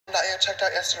not yet checked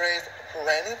out yesterday's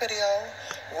brand new video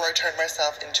where I turned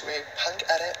myself into a punk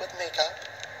edit with makeup,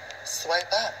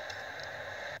 swipe up.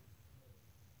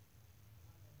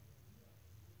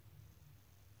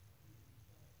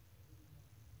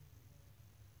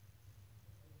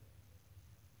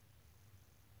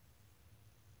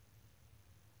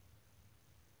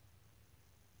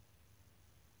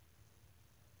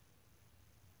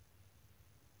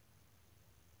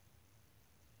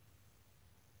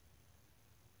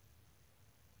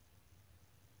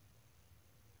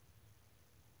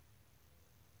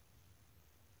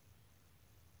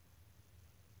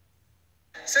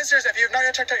 Sisters, if you have not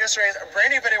yet checked out yesterday's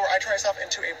brand new video where I turned myself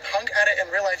into a punk edit in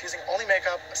real life using only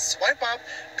makeup, swipe up,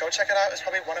 go check it out. It's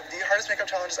probably one of the hardest makeup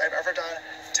challenges I've ever done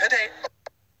to date.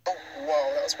 Oh,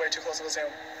 whoa, that was way too close to the zoom.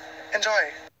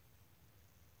 Enjoy.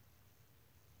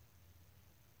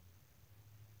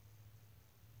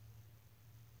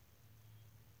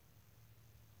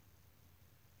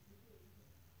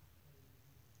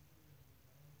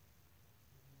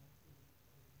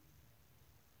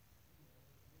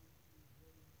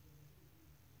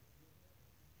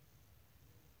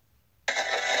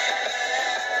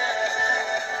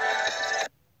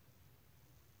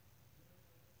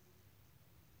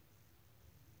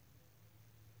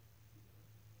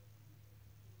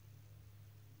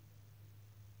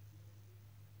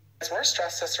 We're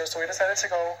stressed sisters, so we decided to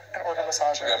go and order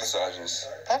massages. We got massages.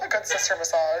 Have a good sister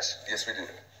massage. Yes, we did.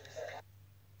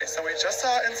 Okay, so we just saw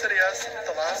Insidious,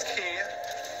 The Last Key.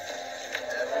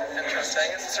 Interesting.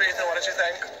 Sister Ethan, what did you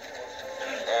think?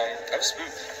 I was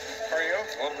spooked. Were you?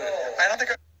 A little bit. I don't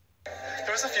think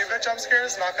there was a few good jump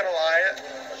scares, not gonna lie.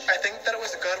 I think that it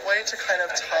was a good way to kind of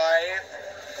tie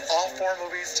all four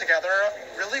movies together.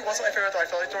 Really wasn't my favorite though. I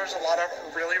feel like there was a lot of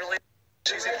really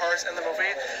cheesy parts in the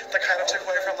movie that kind of took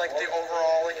away from like the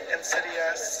overall like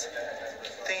Insidious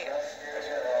theme.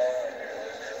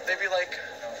 Maybe like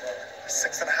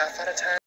 6.5 out of 10.